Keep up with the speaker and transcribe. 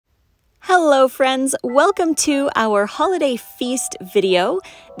Hello friends, welcome to our holiday feast video.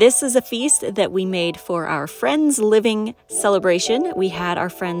 This is a feast that we made for our Friendsgiving celebration. We had our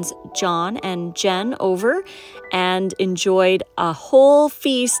friends John and Jen over and enjoyed a whole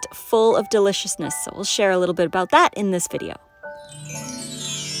feast full of deliciousness. So we'll share a little bit about that in this video.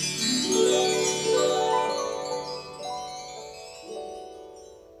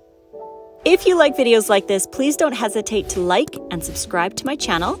 If you like videos like this, please don't hesitate to like and subscribe to my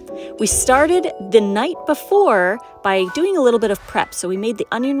channel. We started the night before by doing a little bit of prep. So we made the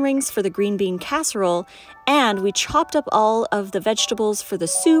onion rings for the green bean casserole, and we chopped up all of the vegetables for the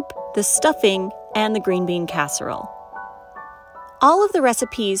soup, the stuffing, and the green bean casserole. All of the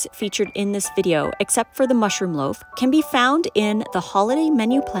recipes featured in this video, except for the mushroom loaf, can be found in the holiday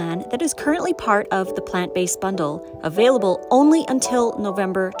menu plan that is currently part of the plant-based bundle, available only until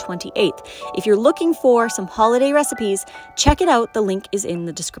November 28th. If you're looking for some holiday recipes, check it out. The link is in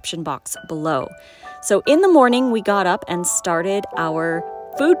the description box below. So in the morning, we got up and started our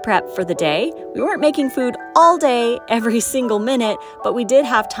food prep for the day. We weren't making food all day, every single minute, but we did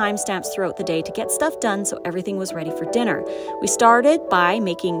have timestamps throughout the day to get stuff done so everything was ready for dinner. We started by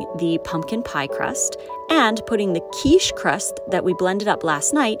making the pumpkin pie crust and putting the quiche crust that we blended up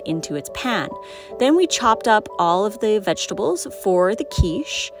last night into its pan. Then we chopped up all of the vegetables for the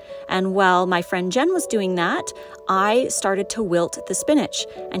quiche, and while my friend Jen was doing that, I started to wilt the spinach.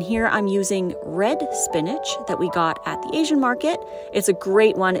 And here I'm using red spinach that we got at the Asian market. It's a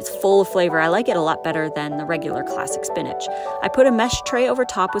great one. It's full of flavor. I like it a lot better than the regular classic spinach. I put a mesh tray over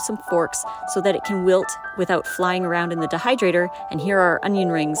top with some forks so that it can wilt without flying around in the dehydrator. And here are onion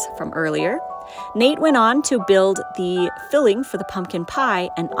rings from earlier. Nate went on to build the filling for the pumpkin pie,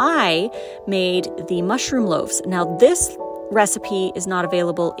 and I made the mushroom loaves. Now this recipe is not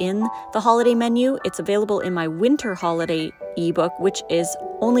available in the holiday menu. It's available in my winter holiday ebook, which is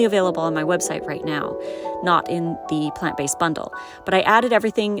only available on my website right now, not in the plant-based bundle. But I added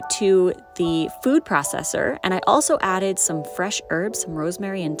everything to the food processor, and I also added some fresh herbs, some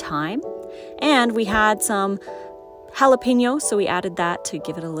rosemary and thyme. And we had some jalapeno, so we added that to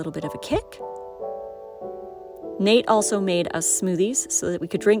give it a little bit of a kick. Nate also made us smoothies so that we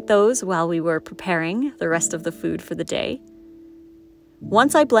could drink those while we were preparing the rest of the food for the day.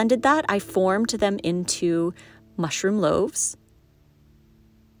 Once I blended that, I formed them into mushroom loaves.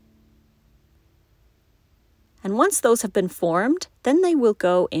 And once those have been formed, then they will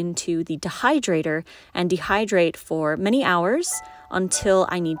go into the dehydrator and dehydrate for many hours until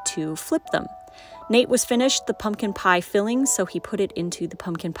I need to flip them. Nate was finished the pumpkin pie filling, so he put it into the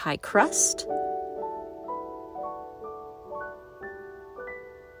pumpkin pie crust.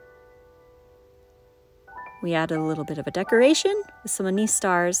 We added a little bit of a decoration with some anise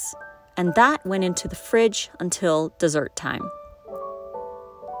stars, and that went into the fridge until dessert time.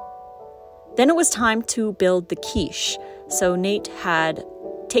 Then it was time to build the quiche. So Nate had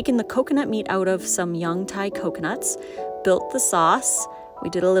taken the coconut meat out of some young Thai coconuts, built the sauce.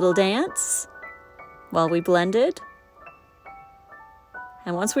 We did a little dance while we blended.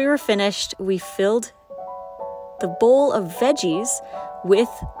 And once we were finished, we filled the bowl of veggies with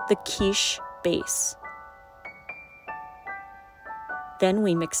the quiche base. Then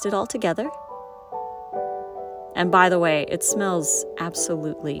we mixed it all together. And by the way, it smells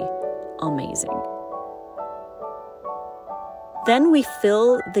absolutely amazing. Then we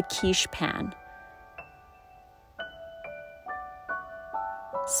fill the quiche pan.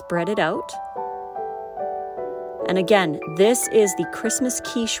 Spread it out. And again, this is the Christmas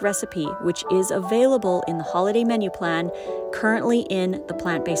quiche recipe, which is available in the holiday menu plan, currently in the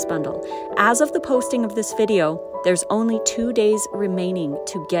plant-based bundle. As of the posting of this video, there's only 2 days remaining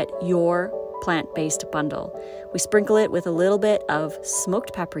to get your plant-based bundle. We sprinkle it with a little bit of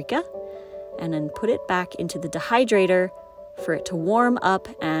smoked paprika and then put it back into the dehydrator for it to warm up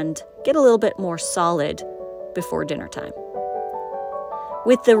and get a little bit more solid before dinner time.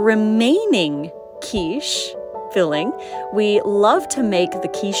 With the remaining quiche filling, we love to make the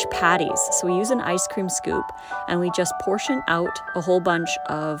quiche patties. So we use an ice cream scoop and we just portion out a whole bunch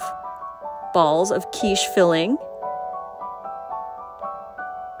of balls of quiche filling.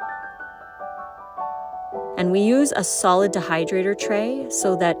 And we use a solid dehydrator tray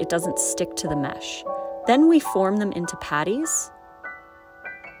so that it doesn't stick to the mesh. Then we form them into patties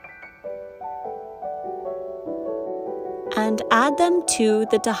and add them to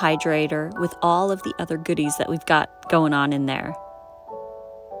the dehydrator with all of the other goodies that we've got going on in there.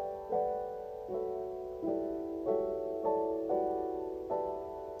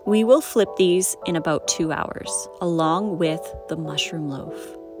 We will flip these in about 2 hours, along with the mushroom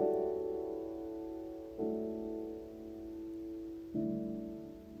loaf.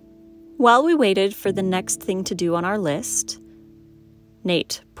 While we waited for the next thing to do on our list,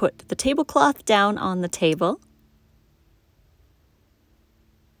 Nate put the tablecloth down on the table.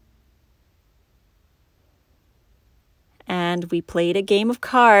 And we played a game of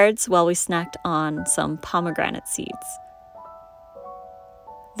cards while we snacked on some pomegranate seeds.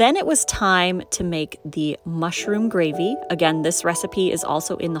 Then it was time to make the mushroom gravy. Again, this recipe is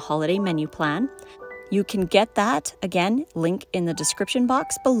also in the holiday menu plan. You can get that, again, link in the description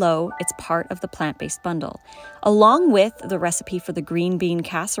box below. It's part of the plant-based bundle. Along with the recipe for the green bean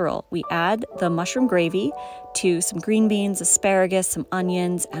casserole, we add the mushroom gravy to some green beans, asparagus, some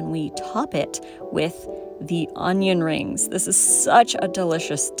onions, and we top it with the onion rings. This is such a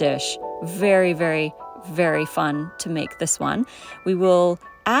delicious dish. Very, very, very fun to make this one. We will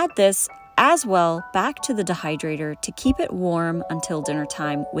add this as well back to the dehydrator to keep it warm until dinner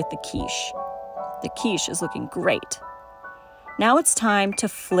time with the quiche. The quiche is looking great. Now it's time to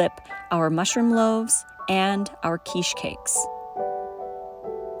flip our mushroom loaves and our quiche cakes.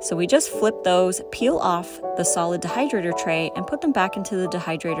 So we just flip those, peel off the solid dehydrator tray, and put them back into the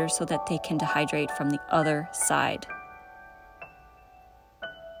dehydrator so that they can dehydrate from the other side.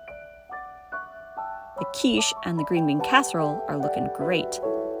 The quiche and the green bean casserole are looking great.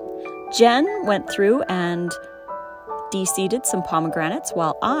 Jen went through and de-seeded some pomegranates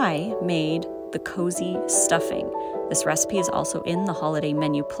while I made the cozy stuffing. This recipe is also in the holiday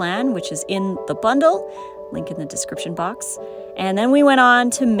menu plan, which is in the bundle, link in the description box. And then we went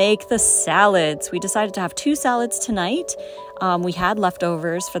on to make the salads. We decided to have 2 salads tonight. We had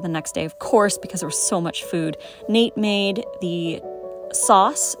leftovers for the next day, of course, because there was so much food. Nate made the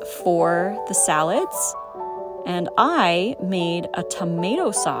sauce for the salads, and I made a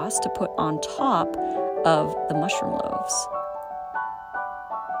tomato sauce to put on top of the mushroom loaves.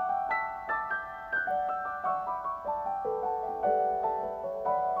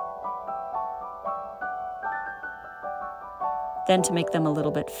 Then to make them a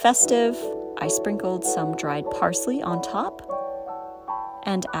little bit festive, I sprinkled some dried parsley on top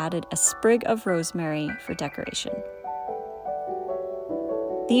and added a sprig of rosemary for decoration.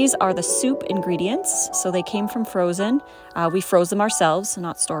 These are the soup ingredients, so they came from frozen. We froze them ourselves,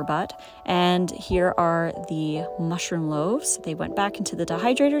 not store-bought. And here are the mushroom loaves. They went back into the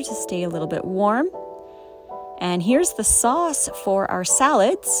dehydrator to stay a little bit warm. And here's the sauce for our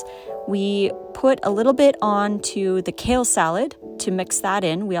salads. We put a little bit onto the kale salad to mix that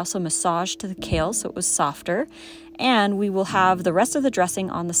in. We also massaged the kale so it was softer. And we will have the rest of the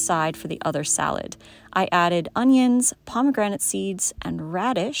dressing on the side for the other salad. I added onions, pomegranate seeds, and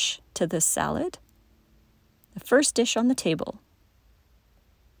radish to this salad. The first dish on the table.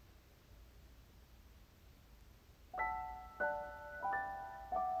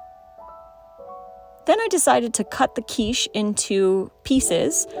 Then I decided to cut the quiche into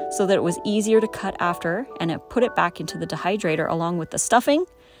pieces so that it was easier to cut after, and I put it back into the dehydrator along with the stuffing.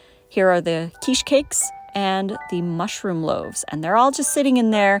 Here are the quiche cakes and the mushroom loaves, and they're all just sitting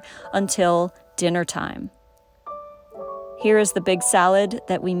in there until dinner time. Here is the big salad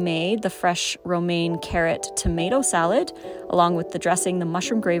that we made, the fresh romaine carrot tomato salad, along with the dressing, the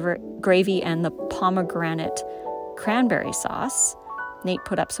mushroom gravy, and the pomegranate cranberry sauce. Nate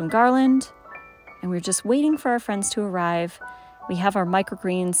put up some garland, and we're just waiting for our friends to arrive. We have our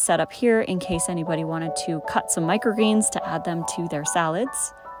microgreens set up here in case anybody wanted to cut some microgreens to add them to their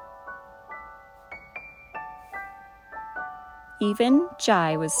salads. Even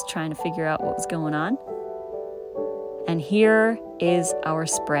Jai was trying to figure out what was going on. And here is our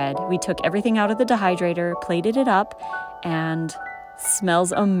spread. We took everything out of the dehydrator, plated it up, and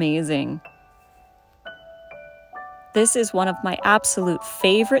smells amazing. This is one of my absolute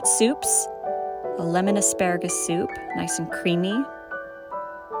favorite soups. A lemon asparagus soup, nice and creamy.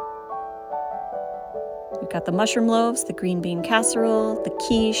 We've got the mushroom loaves, the green bean casserole, the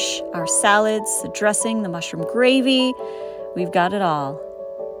quiche, our salads, the dressing, the mushroom gravy. We've got it all.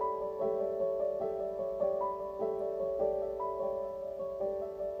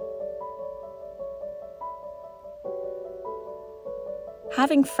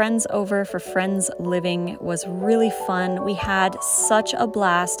 Having friends over for Friendsgiving was really fun. We had such a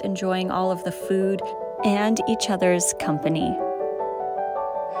blast enjoying all of the food and each other's company.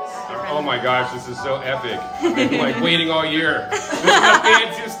 Oh my gosh, this is so epic. I've been like waiting all year. This is the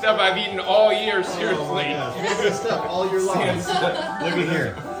fanciest stuff I've eaten all year, seriously. Fancy stuff all year long. Look at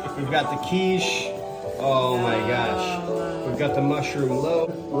here. We've got the quiche. Oh my gosh. We've got the mushroom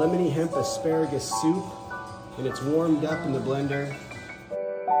loaf. Lemony hemp asparagus soup. And it's warmed up in the blender.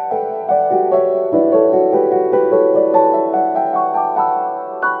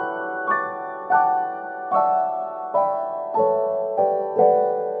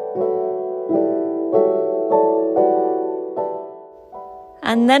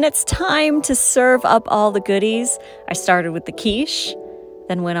 And then it's time to serve up all the goodies. I started with the quiche,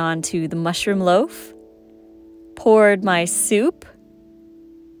 then went on to the mushroom loaf, poured my soup,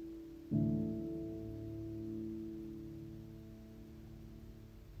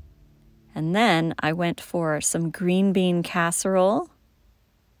 and then I went for some green bean casserole.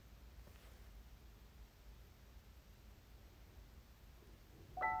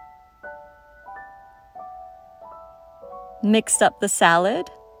 Mixed up the salad.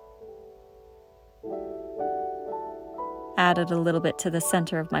 Added a little bit to the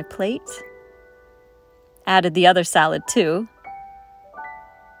center of my plate. Added the other salad too,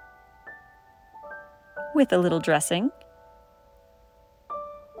 with a little dressing.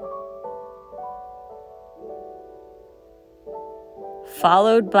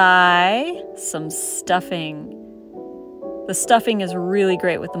 Followed by some stuffing. The stuffing is really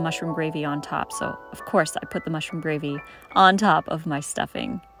great with the mushroom gravy on top, so of course I put the mushroom gravy on top of my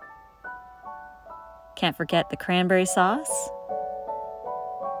stuffing. Can't forget the cranberry sauce.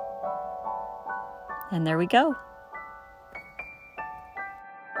 And there we go.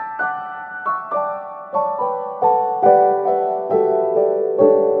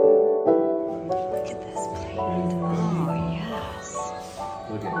 Look at this plate. Oh, yes.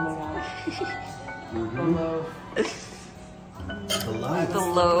 Look at Oh my gosh. the loaf. The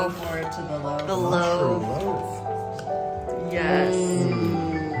loaf. Look forward to the loaf. The Mushroom loaf. loaf. Yes.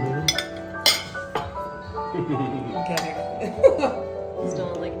 Okay. Still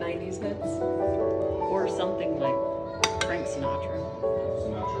in like 90s hits? Or something like Frank Sinatra.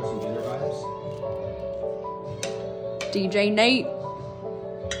 Sinatra, some dinner vibes. DJ Nate.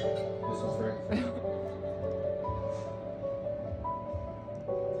 This is Frank.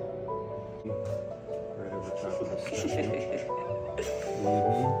 Right over top of the stuffing.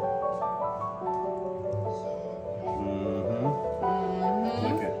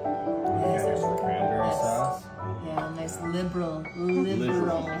 Look at some cranberry sauce. Yeah, nice liberal.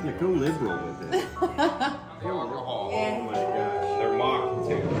 Yeah, go liberal with it. Alcohol. Oh my gosh. They're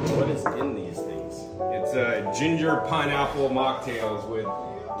mocktails. What is in these things? It's ginger pineapple mocktails with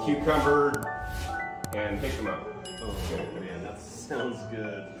cucumber and jicama. Oh man, that sounds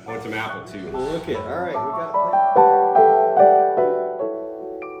good. I want some apple too. Look at, all right, we got a plate.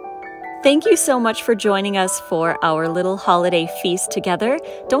 Thank you so much for joining us for our little holiday feast together.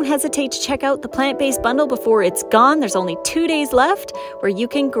 Don't hesitate to check out the plant-based bundle before it's gone. There's only 2 days left where you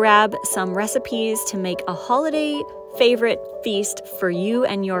can grab some recipes to make a holiday favorite feast for you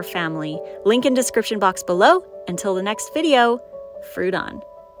and your family. Link in description box below. Until the next video, fruit on.